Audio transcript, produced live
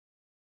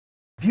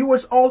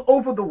viewers all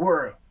over the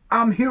world.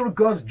 I'm here,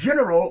 God's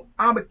General.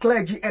 I'm a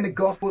clergy and a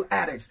gospel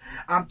addict.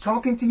 I'm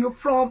talking to you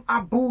from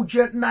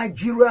Abuja,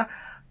 Nigeria,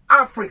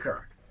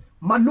 Africa.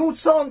 My new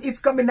song is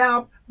coming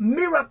out,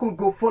 Miracle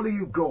Go Follow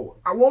You Go.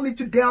 I want you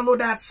to download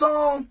that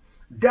song.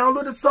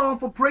 Download the song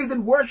for praise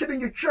and worship in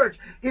your church.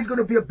 It's going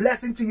to be a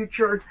blessing to your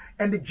church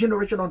and the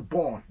generation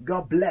unborn.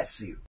 God bless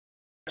you.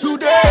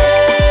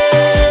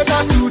 Today,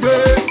 not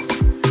today,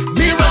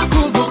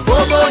 miracles will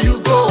follow you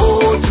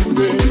go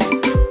today.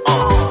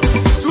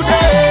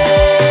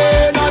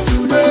 Today, not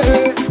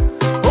today,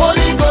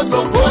 Holy Ghost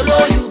will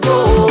follow you go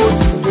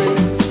today.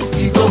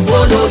 He will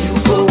follow you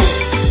go,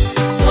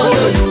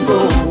 follow you go,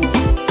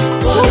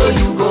 follow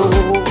you go,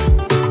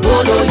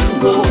 follow you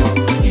go.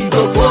 He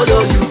will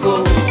follow you go,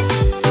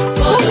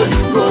 follow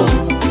you go,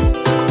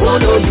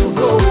 follow you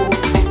go,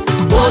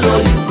 follow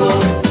you go.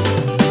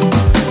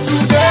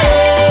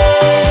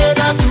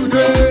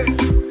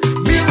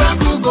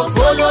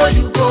 Follow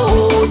you go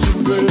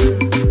today.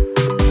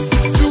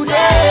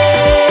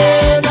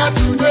 Today, not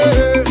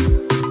today.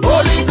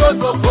 Holy Ghost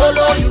go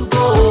follow you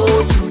go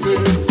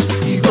today.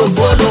 He go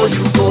follow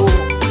you go.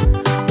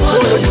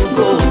 Follow you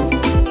go.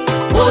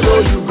 Follow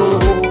you go.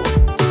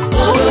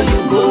 Follow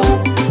you go.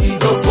 He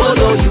go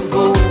follow you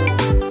go.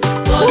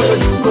 Follow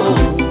you go.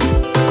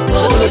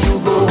 Follow you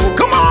go.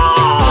 Come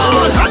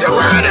on, are you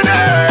ready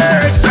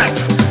there? Say,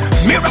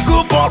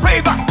 miracle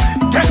forever,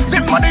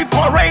 testimony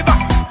forever.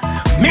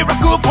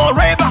 Miracle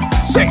forever,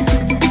 say,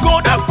 he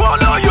gonna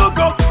follow you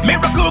go.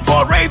 Miracle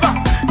forever,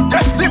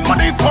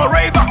 testimony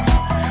forever.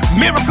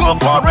 Miracle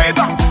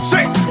forever,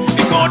 say,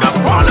 he gonna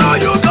follow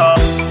you go.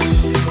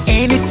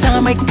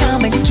 Anytime I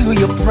come into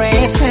your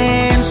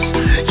presence,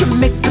 you're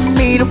making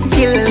me to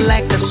feel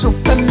like a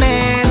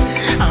Superman.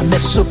 I'm a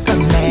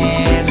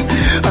Superman,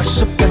 a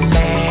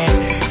Superman.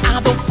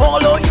 I don't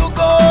follow you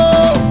go,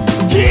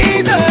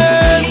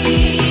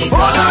 Jesus,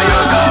 follow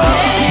you go,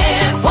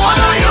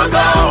 follow you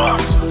go.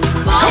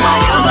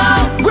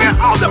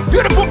 All the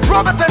beautiful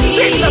brothers and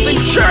sisters in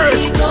church,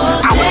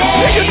 I want to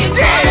see you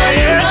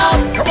dance.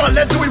 Come on,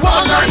 let's do it one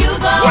more time.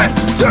 1,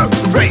 2,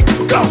 3,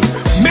 go.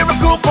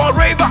 Miracle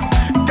forever,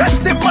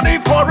 testimony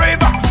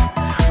forever.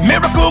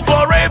 Miracle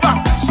forever,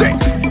 say,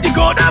 he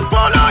gonna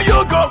follow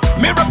you go.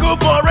 Miracle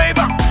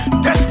forever,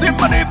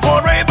 testimony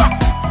forever.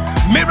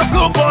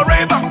 Miracle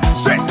forever,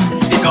 say,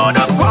 he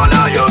gonna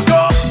follow you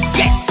go.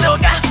 Get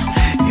so gaga,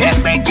 it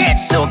may get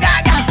so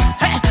gaga,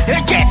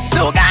 it gets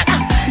so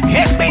gaga,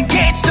 it may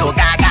get so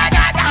gaga.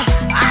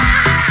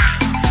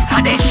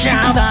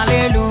 Shout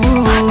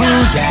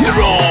hallelujah.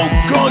 Hero,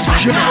 God's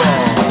General.